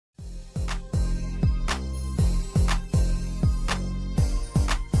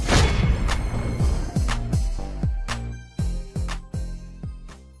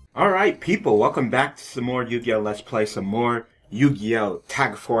Alright, people, welcome back to some more Yu-Gi-Oh! Let's play some more Yu-Gi-Oh!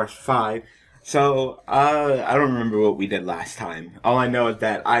 Tag Force 5. So, I don't remember what we did last time. All I know is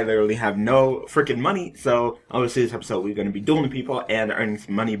that I literally have no freaking money, so obviously this episode we're going to be dueling people and earning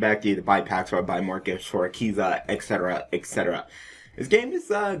some money back to either buy packs or buy more gifts for Akiza, etc., etc. This game is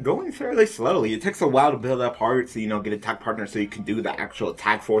going fairly slowly. It takes a while to build up hearts, so, get a tag partner so you can do the actual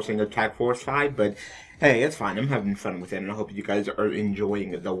tag forcing of Tag Force 5, but hey, it's fine. I'm having fun with it, and I hope you guys are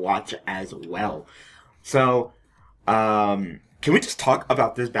enjoying the watch as well. So, can we just talk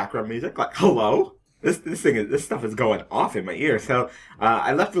about this background music? Like, hello? This stuff is going off in my ear. So,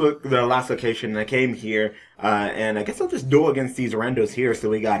 I left the last location, and I came here, and I guess I'll just duel against these randos here. So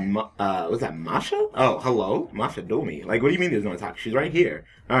we got, was that Masha? Oh, hello? Masha, duel me. Like, what do you mean there's no talk? She's right here.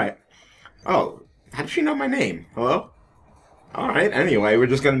 Alright. Oh, how does she know my name? Hello? Alright, anyway, we're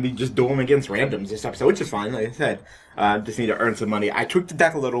just going to be just dueling against randoms this episode, which is fine, like I said. Just need to earn some money. I tweaked the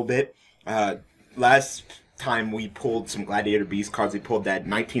deck a little bit. Last time we pulled some Gladiator Beast cards. We pulled that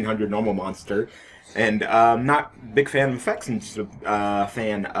 1900 normal monster. And not a big fan of effects and just a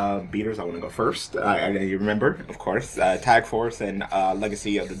fan of beaters. I want to go first. You remember, of course, Tag Force and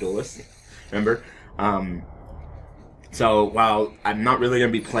Legacy of the Duelist. Remember? So, while I'm not really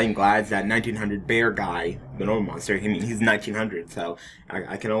going to be playing Glads, that 1900 bear guy, the normal monster, he's 1900, so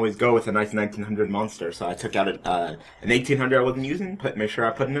I can always go with a nice 1900 monster. So I took out an 1800 I wasn't using, make sure I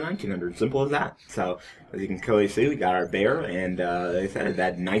put in a 1900. Simple as that. So, as you can clearly see, we got our bear, and like I said,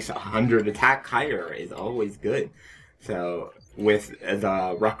 that nice 100 attack higher is always good. So, with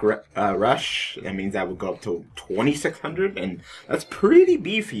the rush, that means that would go up to 2600, and that's pretty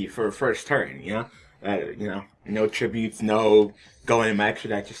beefy for a first turn, no tributes, no going in my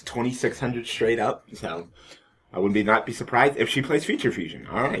extra deck, just 2600 straight up. So I would not be surprised if she plays Feature Fusion.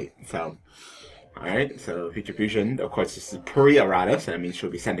 Alright, so Feature Fusion, of course, this is pre-errata, so that means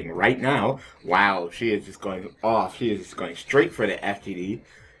she'll be sending right now. Wow, she is just going off. She is just going straight for the FTD.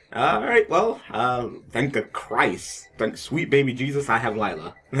 Alright, well, thank the Christ. Thank sweet baby Jesus, I have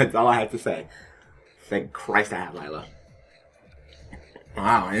Lila. That's all I have to say. Thank Christ I have Lila.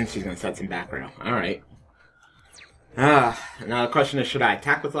 Wow, and she's going to set some background. Alright. Now the question is, should I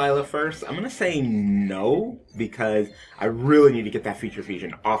attack with Lila first? I'm going to say no, because I really need to get that Feature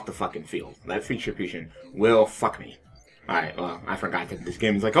Fusion off the fucking field. That Feature Fusion will fuck me. Alright, well, I forgot that this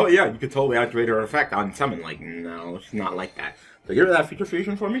game is like, oh yeah, you could totally activate her effect on summon. Like, no, it's not like that. So get rid of that Feature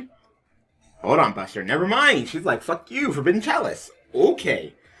Fusion for me? Hold on, Buster. Never mind. She's like, fuck you, Forbidden Chalice.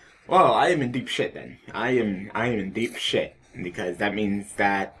 Okay. Well, I am in deep shit then. I am in deep shit. Because that means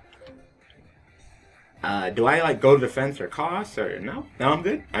that, do I, like, go to defense or cost, or no? No, I'm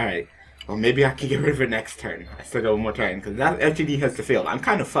good? Alright. Well, maybe I can get rid of it next turn. I still got one more turn, because that FTD has to field. I'm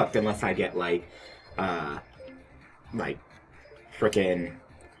kind of fucked unless I get, frickin',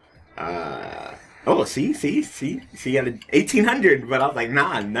 oh, see, at 1800, but I was like,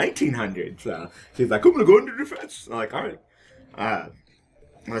 nah, 1900, so she's like, I'm gonna go into defense. I'm like, alright.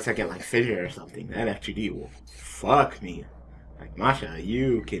 Unless I get, like, fissure or something, that FTD will fuck me. Like, Masha,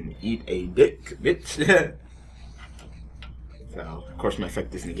 you can eat a dick, bitch. So, of course, my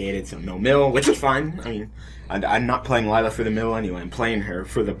effect is negated, so no mill, which is fine. I mean, I'm not playing Lila for the mill anyway. I'm playing her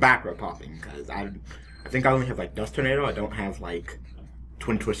for the back row popping, because I think I only have, like, Dust Tornado. I don't have, like,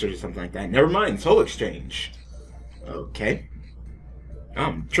 Twin Twisters or something like that. Never mind, Soul Exchange. Okay.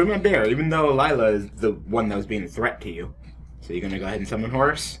 Trim my bear, even though Lila is the one that was being a threat to you. So you're gonna go ahead and summon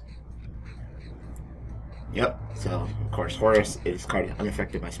Horus? Yep, so, of course, Horus is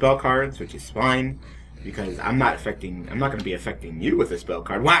unaffected by spell cards, which is fine, because I'm not going to be affecting you with a spell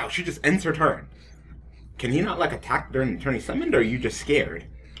card. Wow, she just ends her turn. Can he not, like, attack during the turn he's summoned, or are you just scared?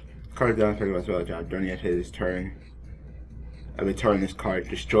 Card down by spell job during his turn. Every turn this card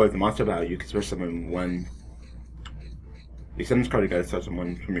destroys the monster value, because we're summoning one. You summon this card, you gotta summon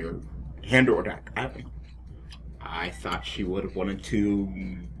someone from your hand or deck. I thought she would have wanted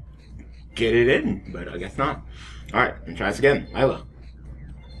to get it in, but I guess not. Alright, and try this again. Lila.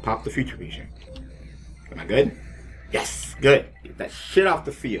 Pop the Feature Fusion. Am I good? Yes, good. Get that shit off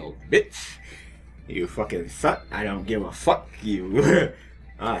the field, bitch. You fucking suck. I don't give a fuck, you.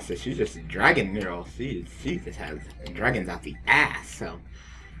 So she's just a dragon girl. She just has dragons out the ass, so.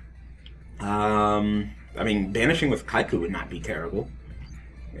 I mean, banishing with Kaiku would not be terrible.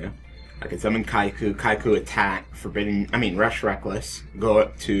 Yeah. I can summon Kaiku attack, Rush Reckless, go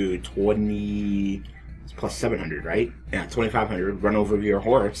up to 20, it's plus 700, right? Yeah, 2500, run over your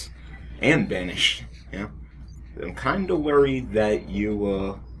horse, and banish, yeah. I'm kind of worried that you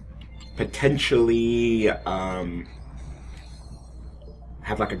will potentially,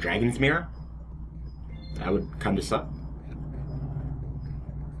 have like a Dragon's Mirror. That would kind of suck.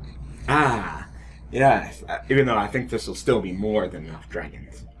 Ah, yes. Even though I think this will still be more than enough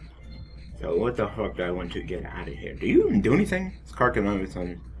dragons. So what the fuck do I want to get out of here? Do you even do anything? This card can only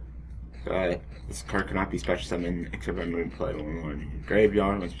on. This card cannot be special summoned except by moving play one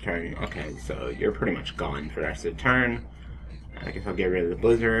graveyard once returning. Okay, so you're pretty much gone for the rest of the turn. I guess I'll get rid of the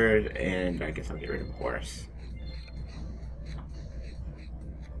Blizzard, and I guess I'll get rid of the Horse.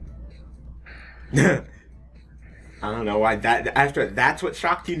 I don't know why that's what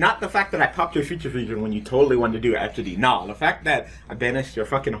shocked you. Not the fact that I popped your Future Fusion when you totally wanted to do FGD. No, the fact that I banished your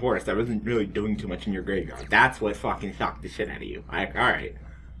fucking Horse that wasn't really doing too much in your graveyard. That's what fucking shocked the shit out of you. Alright.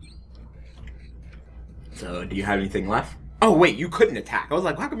 So, do you have anything left? Oh, wait, you couldn't attack. I was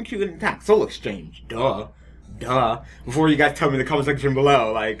like, how come you couldn't attack? Soul Exchange. Duh. Before you guys tell me in the comment section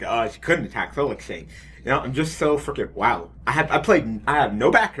below, like, she couldn't attack Soul Exchange. You know, I'm just so freaking, wow. I have no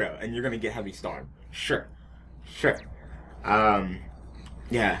back row, and you're gonna get Heavy Storm. Sure.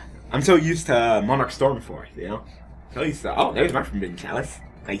 Yeah. I'm so used to Monarch Stormforth, you know? So used to, oh, there's my Forbidden Chalice.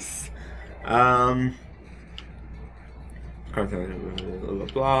 Nice. Blah.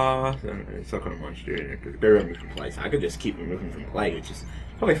 Suck on a monster. They're removed from play, so I could just keep removing from play, which is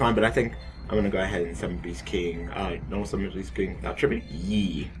totally fine, but I think I'm gonna go ahead and summon Beast King. No summon Beast King without tripping?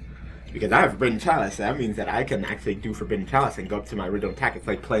 Yee. Because I have Forbidden Chalice, so that means that I can actually do Forbidden Chalice and go up to my original attack. It's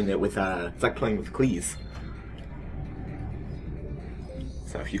like playing it with, it's like playing with Cleese.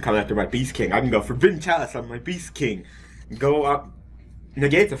 So if you come after my Beast King, I can go Forbidden Chalice on my Beast King. Go up,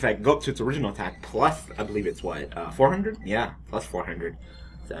 negate effect, go up to its original attack, plus, I believe it's what, 400? Yeah, plus 400.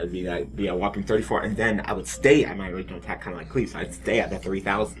 So that'd be a whopping 34, and then I would stay at my original attack, kind of like Cleese, so I'd stay at that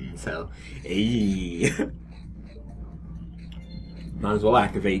 3,000, so, ayy. Might as well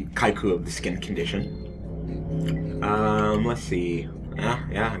activate Kaiku of the Skin Condition. Let's see.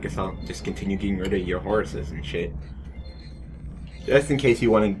 Yeah, I guess I'll just continue getting rid of your Horuses and shit. Just in case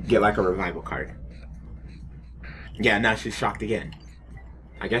you want to get like a revival card. Yeah, now she's shocked again.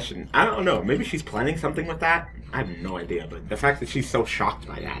 I guess I don't know. Maybe she's planning something with that. I have no idea. But the fact that she's so shocked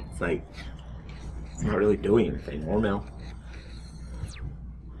by that, it's like it's not really doing anything. Or no.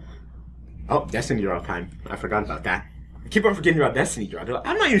 Oh, Destiny Draw time. I forgot about that. I keep on forgetting about Destiny Draw.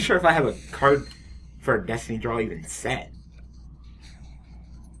 I'm not even sure if I have a card for a Destiny Draw even set.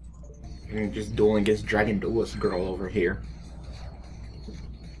 I'm just dueling against Dragon Duelist girl over here.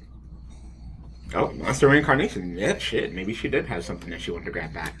 Oh, Monster Reincarnation. Yeah, shit. Maybe she did have something that she wanted to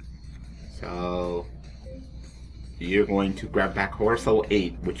grab back. So, you're going to grab back Horror Soul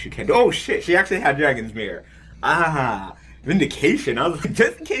 8, which you can do. Oh, shit. She actually had Dragon's Mirror. Ah, Vindication. I was like,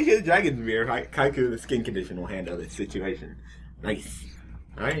 just in case she has Dragon's Mirror, Kaiku the Skin Condition will handle this situation. Nice.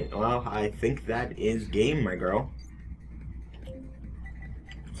 Alright, well, I think that is game, my girl.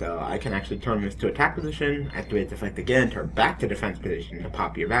 So I can actually turn this to attack position, activate the effect again, turn back to defense position to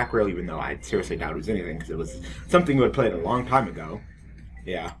pop your back row, even though I seriously doubt it was anything, because it was something we had played a long time ago.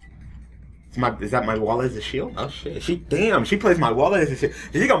 Yeah. Is that my wallet as a shield? Oh shit. She plays my wallet as a shield.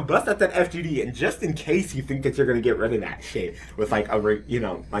 She's gonna bust out that FGD, and just in case you think that you're gonna get rid of that shit with like a, you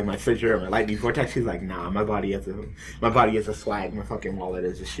know, like my Fissure or my Lightning Vortex, she's like, nah, my body is a swag, my fucking wallet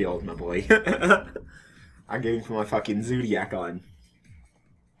is a shield, my boy. I'm getting for my fucking Zodiac on.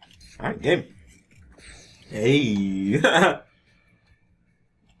 Alright, game. Hey.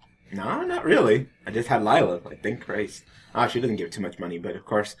 No, not really. I just had Lila, like, thank Christ. Oh, she doesn't give too much money, but of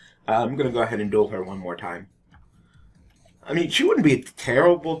course, I'm gonna go ahead and duel her one more time. I mean, she wouldn't be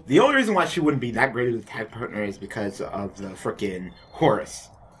terrible. The only reason why she wouldn't be that great of a tag partner is because of the frickin' Horus.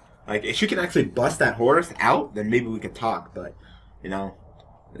 Like, if she can actually bust that Horus out, then maybe we could talk, but, you know,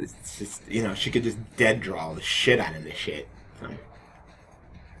 it's just, you know, she could just dead draw the shit out of this shit.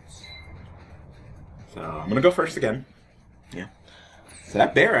 So I'm gonna go first again. Yeah. So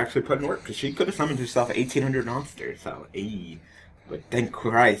that bear actually put in work, because she could have summoned herself 1,800 monsters. So, ayy. But thank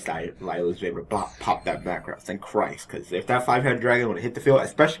Christ Lila was able to pop that back row. Thank Christ. Because if that 5-headed dragon would have hit the field,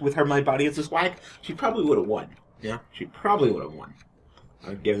 especially with her my body as a swag, she probably would have won. Yeah, she probably would have won.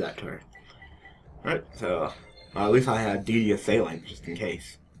 I'd give that to her. Alright, so at least I had DD Assailant just in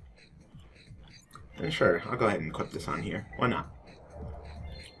case. And sure, I'll go ahead and equip this on here. Why not?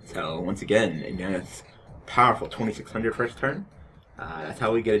 So, once again, it's powerful 2600 first turn. That's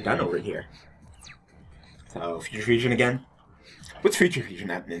how we get it done over here. So, Future Fusion again. What's Future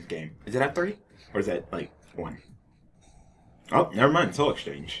Fusion at in this game? Is it at 3? Or is it, like, 1? Oh, never mind. Soul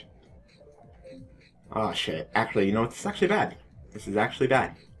Exchange. Oh, shit. Actually, you know what? This is actually bad. This is actually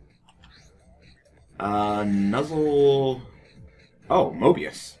bad. Nuzzle... Oh,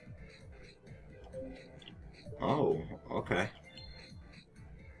 Mobius. Oh, okay.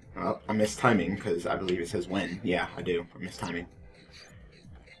 Well, I missed timing, because I believe it says when. Yeah, I do. I missed timing.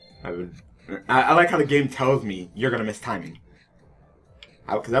 I would. I like how the game tells me you're gonna miss timing.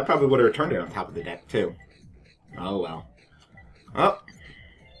 Because I probably would have returned it on top of the deck too. Oh well. Oh.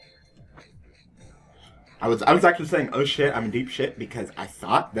 I was actually saying, oh shit, I'm in deep shit, because I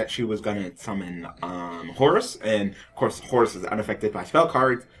thought that she was gonna summon Horus, and of course Horus is unaffected by spell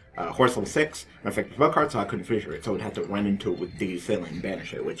cards. Horus level 6, unaffected by spell cards, so I couldn't fissure it, so I would have to run into it with Digi's Sailing and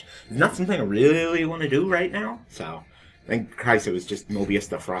banish it, which is not something I really want to do right now. So, thank Christ it was just Mobius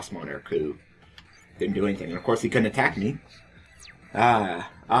the Frost Monarch who didn't do anything, and of course he couldn't attack me.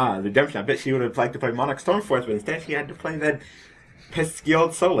 Redemption. I bet she would have liked to play Monarch Stormforce, but instead she had to play that pesky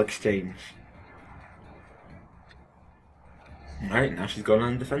old Soul Exchange. Alright, now she's going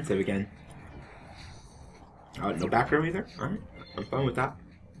on the defensive again. Oh, no back row either? Alright, I'm fine with that.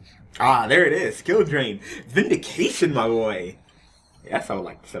 Ah, there it is. Skill Drain. Vindication, my boy. Yes, I would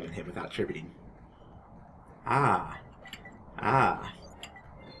like to summon him without tributing. I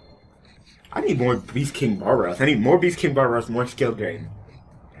need more Beast King Barbaros. I need more Beast King Barbaros, more Skill Drain.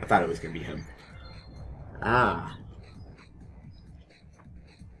 I thought it was going to be him.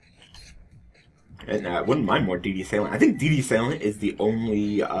 And I wouldn't mind more DD Assailant. I think DD Assailant is the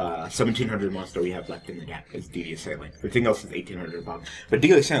only 1700 monster we have left in the deck, is DD Assailant. Everything else is 1800 above. But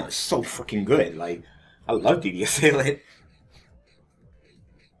DD Assailant is so freaking good. Like, I love DD Assailant.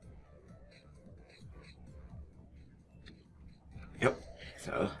 Yep.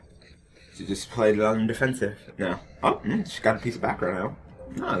 So, she just played it on defensive now. Oh, she got a piece of background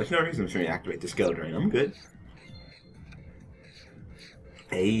now. No, there's no reason for me to activate the Skill Drain. I'm good.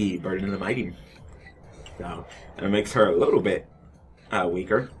 Hey, Burden of the Mighty. So, and it makes her a little bit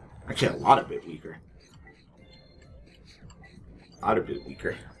weaker. Actually, a lot of bit weaker.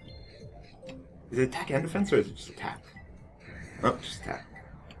 Is it attack and defense, or is it just attack? Oh, just attack.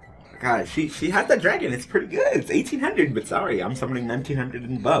 God, she had that dragon. It's pretty good. It's 1800, but sorry, I'm summoning 1900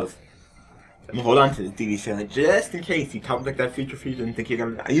 and above. I'm gonna hold on to the DD Assailant just in case you top like that future and think you're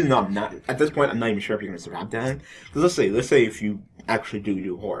gonna. Even though I'm not at this point, I'm not even sure if you're gonna survive that. Because let's say if you actually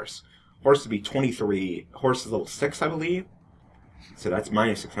do Horus. Horus would be 23. Horus is level 6, I believe. So that's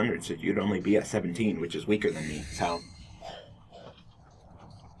minus 600. So you'd only be at 17, which is weaker than me. So,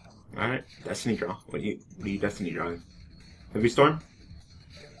 all right, Destiny draw. What are you Destiny drawing? Heavy Storm?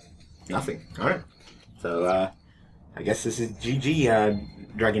 Nothing. All right. So I guess this is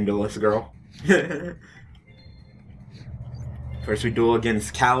GG, Dragon Duelist girl. First we duel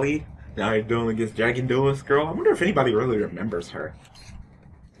against Callie. Now we're dueling against Dragon Duelist girl. I wonder if anybody really remembers her.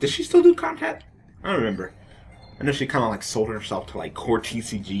 Does she still do content? I don't remember. I know she kind of like sold herself to like core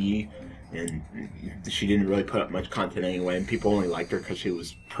TCG, and she didn't really put up much content anyway, and people only liked her because she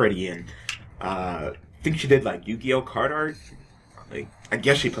was pretty, and I think she did like Yu-Gi-Oh card art. Like, I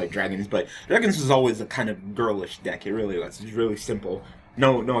guess she played Dragons, but Dragons was always a kind of girlish deck. It really was. It's really simple.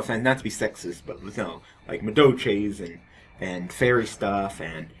 No offense, not to be sexist, but no, like Madoches and fairy stuff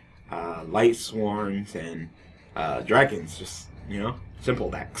and light swarms and dragons. Just, you know, simple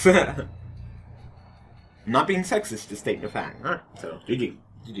decks. Not being sexist, just stating the fact. Alright, so GG.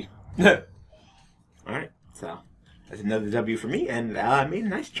 Alright, so that's another W for me, and I made a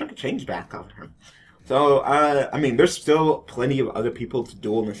nice chunk of change back off of her. So, I mean, there's still plenty of other people to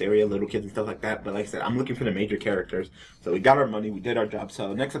duel in this area, little kids and stuff like that, but like I said, I'm looking for the major characters. So we got our money, we did our job,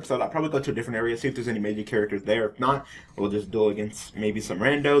 so next episode I'll probably go to a different area, see if there's any major characters there. If not, we'll just duel against maybe some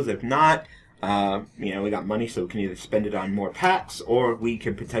randos. If not, you know, we got money, so we can either spend it on more packs, or we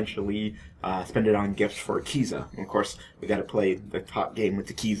can potentially spend it on gifts for Akiza. And of course, we got to play the top game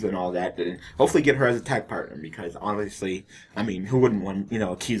with Akiza and all that, and hopefully get her as a tag partner, because honestly, I mean, who wouldn't want, you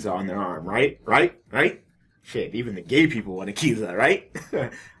know, Akiza on their arm, right? Shit, even the gay people want Akiza, right?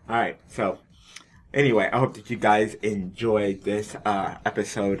 Alright, so anyway, I hope that you guys enjoyed this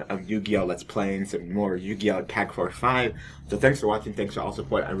episode of Yu-Gi-Oh! Let's Play and some more Yu-Gi-Oh! Tag Force 5. So thanks for watching, thanks for all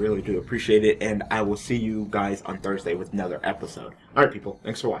support, I really do appreciate it, and I will see you guys on Thursday with another episode. Alright people,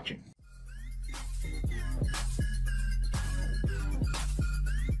 thanks for watching.